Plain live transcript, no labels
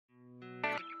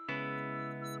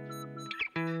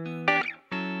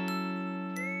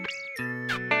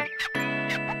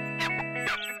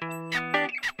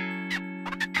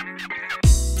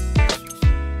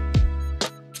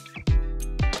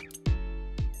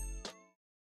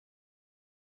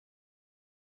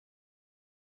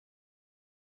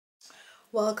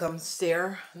Welcome,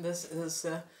 Stier. This is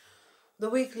de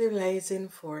weekly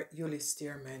lezing voor jullie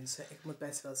Stier mensen. Ik moet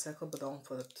best wel zeggen, bedankt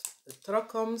voor de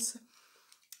terugkomst.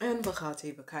 En we gaan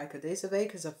even kijken. Deze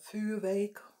week is een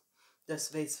vuurweek. Dus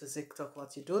wees voorzichtig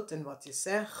wat je doet en wat je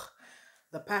zegt.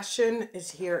 The Passion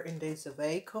is hier in deze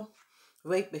week.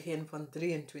 Week begint van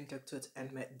 23 tot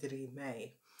en met 3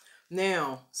 mei.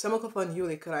 Nou, sommigen van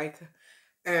jullie krijgen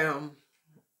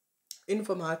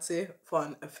informatie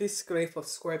van een visgreep of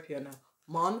scorpion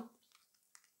man.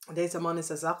 Deze man is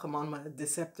een zakenman, maar een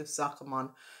deceptive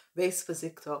zakenman. Wees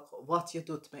voorzichtig wat je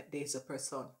doet met deze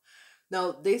persoon.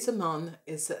 Nou, deze man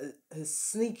is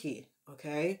sneaky,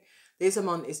 oké? Deze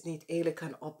man is niet eerlijk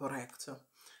en oprecht.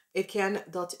 Ik ken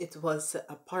dat het was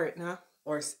een partner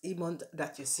of iemand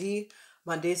dat je ziet,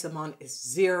 maar deze man is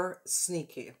zeer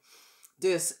sneaky.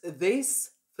 Dus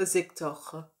wees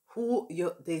voorzichtig hoe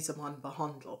je deze man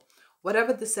behandelt.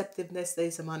 Whatever deceptiveness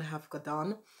deze man heeft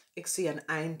gedaan, ik zie een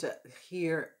einde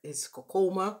hier is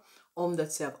gekomen,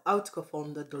 omdat ze hebben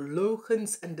uitgevonden de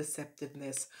leugens en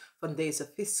deceptiveness van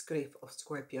deze visgreep of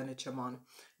scorpionnetje man.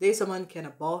 Deze man kan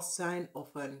een baas zijn of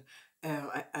een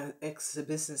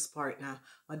ex-business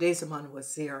partner, maar deze man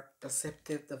was zeer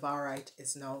deceptief. De waarheid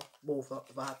is nou boven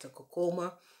water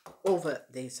gekomen over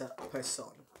deze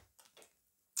persoon.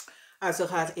 Als we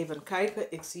gaan even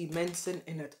kijken, ik zie mensen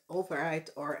in het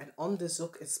overheid of een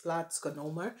onderzoek is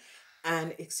plaatsgenomen.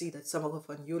 En ik zie dat sommige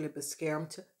van jullie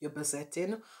beschermt je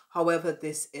bezetting. However,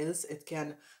 this is, het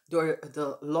kan door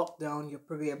de lockdown je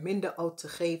probeert minder uit te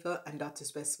geven. En dat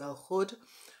is best wel goed.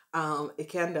 Ik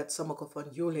ken dat sommige van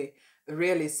jullie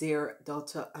realiseren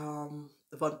dat,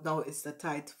 want nu is de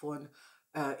tijd voor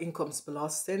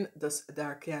inkomensbelasting. Dus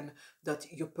daar kan dat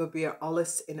je probeert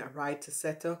alles in een rij te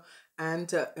zetten. En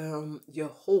je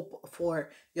hoop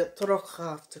voor je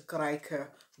teruggave te krijgen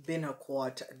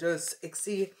binnenkort. Dus ik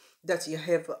zie dat je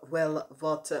hebt wel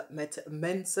wat met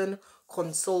mensen,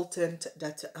 consultant,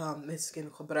 dat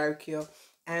misschien gebruik je.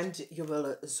 En je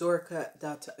wil zorgen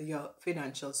dat je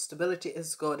financial stability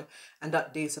is good. En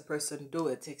dat deze persoon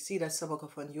doet. Ik zie dat sommige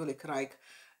van jullie krijgen.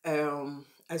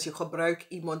 Als je gebruikt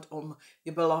iemand om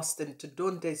je belasting te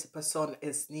doen, deze persoon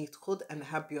is niet goed. En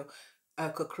heb je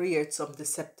gecreëerd some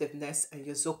deceptiveness. En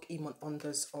je zoekt iemand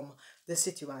anders om de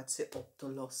situatie op te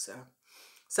lossen.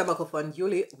 Sommige van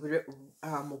jullie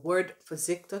worden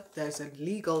voorzichtig. Er is een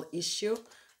legal issue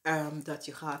dat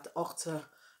je gaat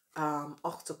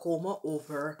achterkomen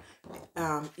over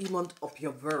iemand op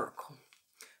je werk.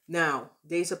 Nou,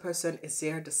 deze persoon is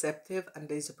zeer deceptief en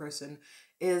deze persoon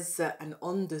is een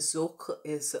onderzoek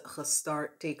is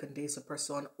gestart tegen deze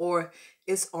persoon of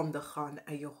is ondergaan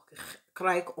en je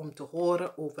krijgt om te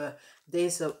horen over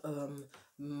deze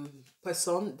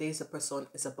persoon. Deze persoon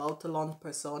is een buitenland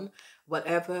persoon.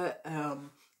 Whatever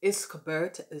is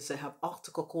gebeurd, ze hebben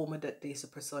achtergekomen dat deze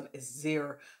persoon is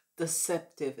zeer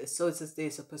deceptive is. Zoals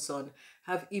deze persoon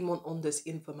heeft iemand anders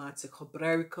informatie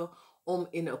gebruiken om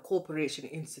in een corporation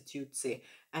institutie.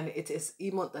 En het is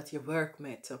iemand dat je werkt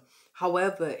met.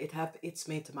 However, het heeft iets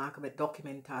mee te maken met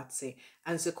documentatie.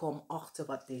 En ze komen achter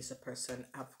wat deze persoon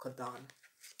heeft gedaan.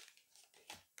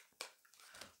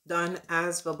 Dan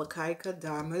als we bekijken,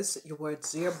 dames, je wordt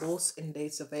zeer boos in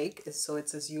deze week. Is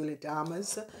zoiets als jullie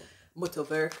dames moeten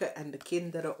werken en de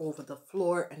kinderen over de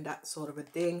vloer en dat soort of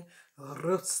ding.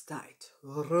 Rusttijd,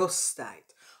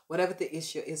 rusttijd. Whatever the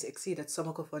issue is, ik zie dat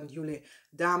sommige van jullie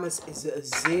dames is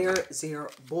zeer,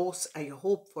 zeer boos en je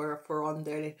hoopt voor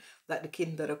verandering dat de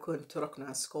kinderen kunnen terug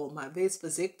naar school. Maar wees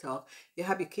voorzichtig, je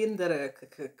hebt je kinderen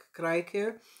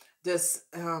krijgen. Dus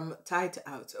tijd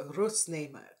uit, rust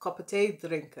nemen, kopje thee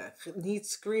drinken, niet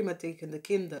screamen tegen de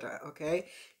kinderen, oké?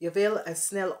 Je wil een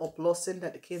snel oplossing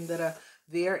dat de kinderen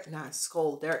weer naar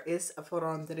school. Er is een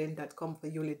verandering dat komt van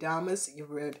jullie dames. Je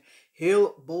wordt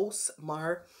heel boos,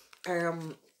 maar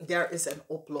er is een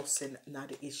oplossing naar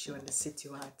de issue en de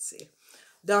situatie.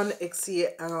 Dan ik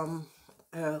zie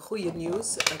goede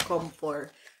nieuws komt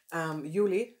voor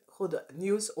jullie. Goed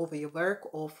nieuws over je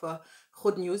werk of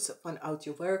goed nieuws vanuit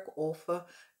je werk of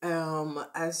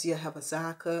als je hebt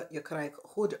zaken, je krijgt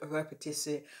goede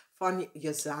repetitie van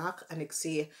je zaak en ik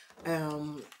zie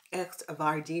echt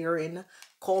waardering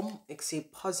kom, ik zie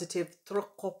positief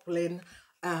terugkoppeling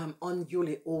aan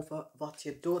jullie over wat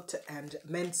je doet en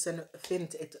mensen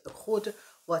vinden het goed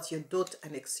wat je doet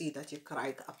en ik zie dat je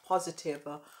krijgt een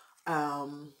positieve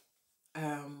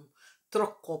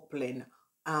terugkoppeling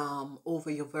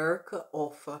over je werk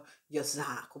of je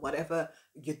zaak, whatever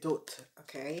je doet,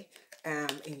 oké,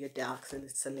 in je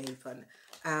dagelijkse leven.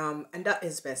 En dat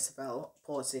is best wel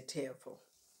positief.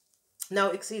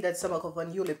 Nou, ik zie dat sommige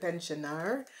van jullie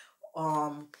pensionaar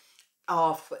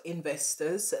of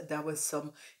investors. There was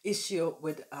some issue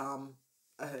with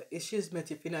issues met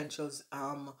je financials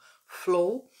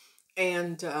flow.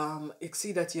 En ik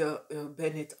zie dat je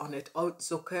bent het aan het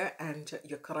uitzoeken en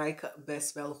je krijgt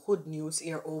best wel goed nieuws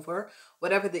hierover.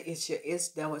 Whatever the issue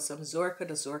is, there was some zorgen.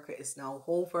 De zorgen is now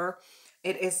over.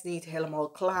 Het is niet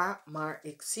helemaal klaar, maar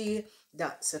ik zie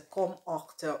dat ze komt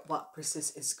achter wat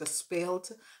precies is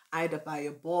gespeeld. Either by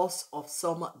a boss of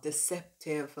some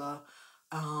deceptive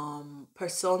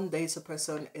person. Deze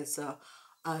persoon is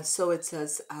so it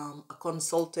says a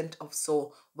consultant of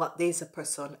so wat deze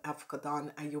persoon heeft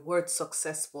gedaan en je wordt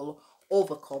successful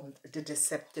overkomt de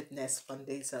deceptiveness van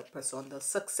deze persoon. De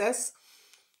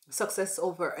success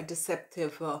over a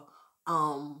deceptive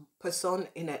persoon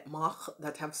in het mag,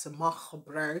 dat heeft ze mag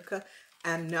gebruiken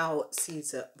en nu zie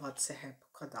ze wat ze heeft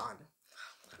gedaan.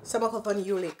 Sommigen van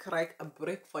jullie krijgen een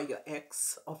break van je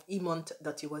ex of iemand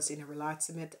dat je was in een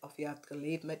relatie met of je hebt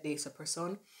geleefd met deze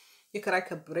persoon. Je krijgt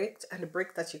een break en de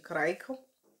break dat je krijgt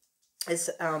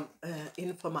is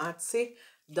informatie.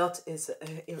 Dat is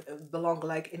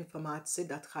belangrijke informatie,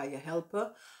 dat gaat je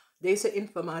helpen. Deze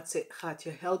informatie gaat je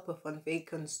helpen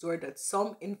vanwege doordat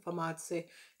some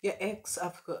informatie je ex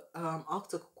heeft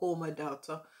achtergekomen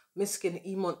dat misschien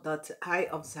iemand dat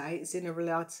hij of zij is in een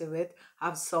relatie met,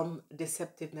 heeft some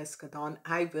deceptiveness gedaan.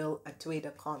 Hij wil een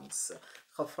tweede kans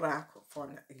gevraagd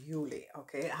van jullie,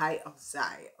 oké? Hij of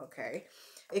zij, oké?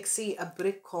 Ik zie een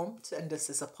bericht komt en dit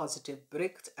is een positieve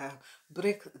bericht. Een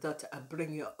bericht dat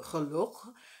brengt je geluk.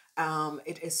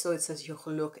 Het is zoiets als je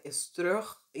geluk is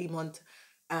terug. Iemand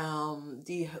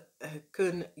die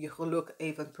kun je geluk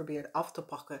even proberen af te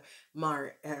pakken,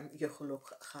 maar je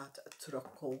geluk gaat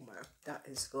terugkomen. Dat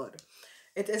is goed.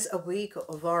 Het is een week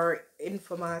waar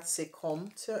informatie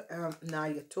komt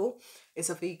naar je toe. Het is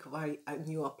een week waar je een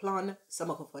nieuwe plan,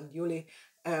 sommige van jullie,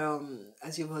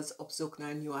 als je was op zoek naar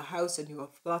een nieuwe huis, een nieuwe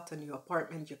flat, een nieuw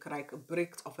appartement, je krijgt een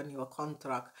bericht of een nieuwe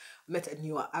contract met een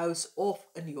nieuwe huis of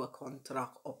een nieuwe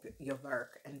contract op je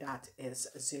werk. En dat is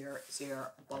zeer,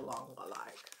 zeer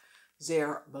belangrijk.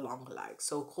 Zeer belangrijk.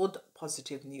 So good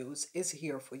positive news is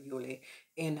here voor jullie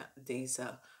in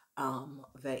deze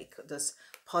week. Dus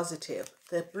positive.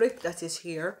 The brick that is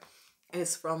here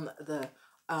is from the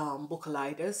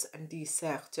boekleiders en die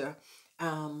zegt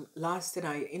luister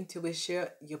naar je intuïtie,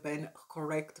 je bent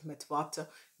correct met wat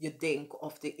je denkt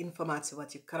of de informatie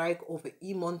wat je krijgt over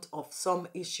iemand of some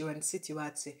issue en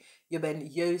situatie. Je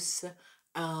bent juist,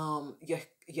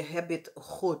 je hebt het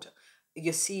goed.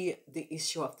 Je ziet de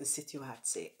issue of de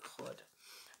situatie goed.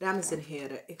 Dames en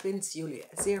heren, ik wens jullie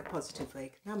een zeer positieve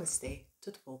week. Namaste,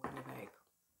 tot volgende week.